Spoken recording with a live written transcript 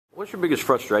What's your biggest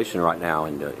frustration right now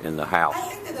in the House? I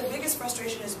think that the biggest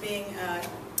frustration is being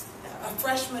a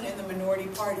freshman in the minority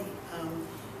party.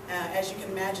 As you can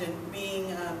imagine, being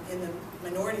in the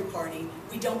minority party,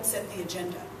 we don't set the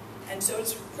agenda. And so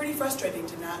it's pretty frustrating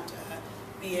to not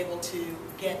be able to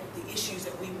get the issues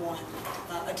that we want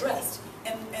addressed.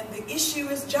 And the issue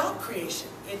is job creation.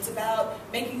 It's about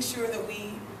making sure that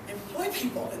we employ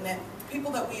people, and that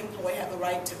people that we employ have the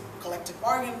right to collective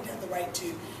bargain, have the right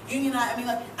to unionize. I mean,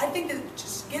 I think that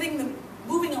just getting them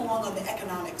moving along on the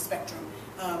economic spectrum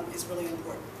is really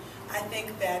important. I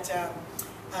think that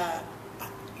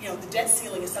the debt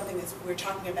ceiling is something that we're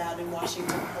talking about in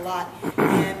Washington a lot.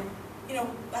 And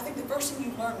I think the first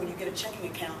thing you learn when you get a checking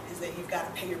account is that you've got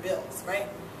to pay your bills, right?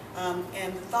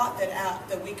 And the thought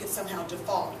that we could somehow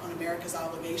default on America's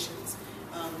obligations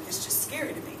is just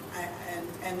scary to me.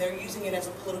 And they're using it as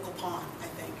a political pawn, I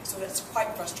think. So that's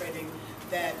quite frustrating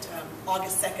that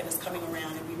August 2nd is coming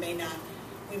around and we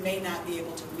may not be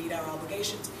able to meet our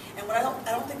obligations. And what I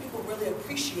don't think people really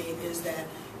appreciate is that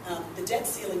the debt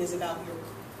ceiling is about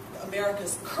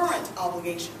America's current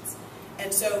obligations.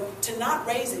 And so to not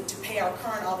raise it to pay our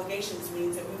current obligations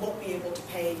means that we won't be able to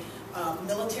pay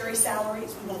military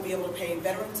salaries, we won't be able to pay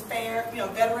veterans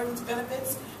veterans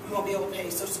benefits, we won't be able to pay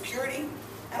Social Security.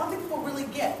 I don't think people really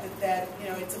get that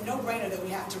it's a no-brainer that we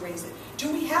have to raise it.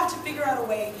 Do we have to figure out a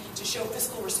way to show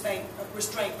fiscal restraint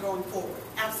going forward?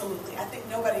 Absolutely. I think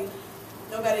nobody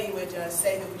would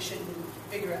say that we shouldn't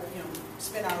figure out,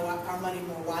 spend our money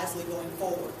more wisely going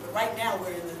forward. But right now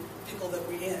we're in the pickle that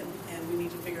we're in, and we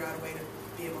need to figure out a way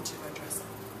to be able to address it.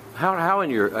 How in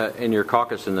your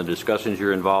caucus and the discussions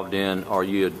you're involved in are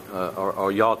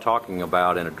y'all talking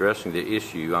about and addressing the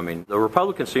issue? I mean, the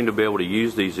Republicans seem to be able to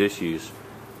use these issues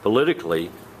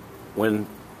politically when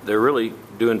they're really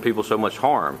doing people so much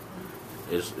harm.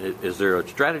 Is there a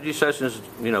strategy sessions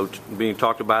being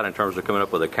talked about in terms of coming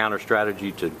up with a counter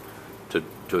strategy to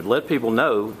let people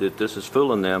know that this is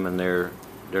fooling them and they're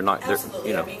not?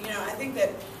 Absolutely. I mean, I think that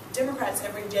Democrats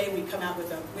every day we come out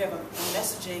with we have a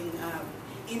messaging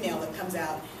email that comes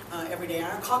out every day. And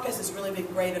our caucus has really been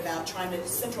great about trying to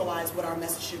centralize what our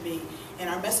message should be. And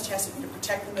our message has to be to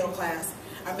protect the middle class.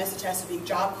 Our message has to be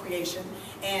job creation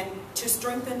and to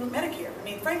strengthen Medicare. I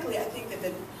mean, frankly, I think that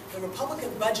the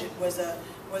Republican budget was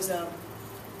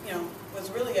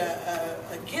really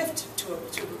a gift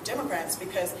to Democrats,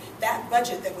 because that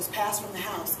budget that was passed from the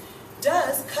House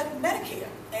does cut Medicare.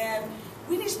 And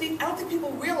we need to be, I don't think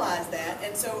people realize that.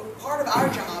 And so part of our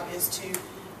job is to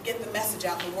get the message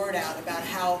out, the word out about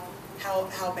how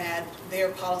bad their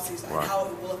policies are, right, and how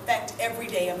it will affect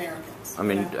everyday Americans. I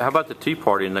mean, how about the Tea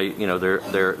Party? And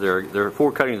they're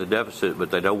for cutting the deficit,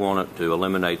 but they don't want it to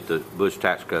eliminate the Bush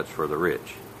tax cuts for the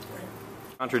rich. Right.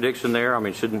 Contradiction there. I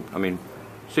mean,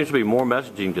 seems to be more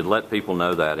messaging to let people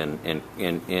know that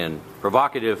in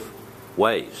provocative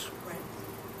ways. Right.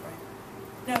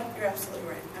 No, you're absolutely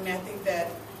right. I mean, I think that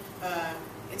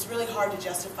it's really hard to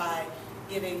justify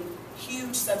giving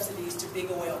huge subsidies to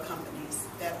big oil companies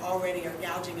that already are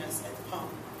gouging us at the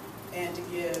pump, and to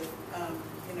give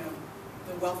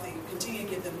the wealthy, continue to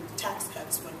give them tax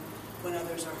cuts when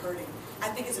others are hurting. I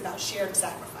think it's about shared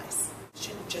sacrifice. It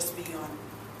shouldn't just be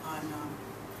on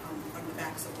the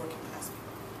backs of working class people.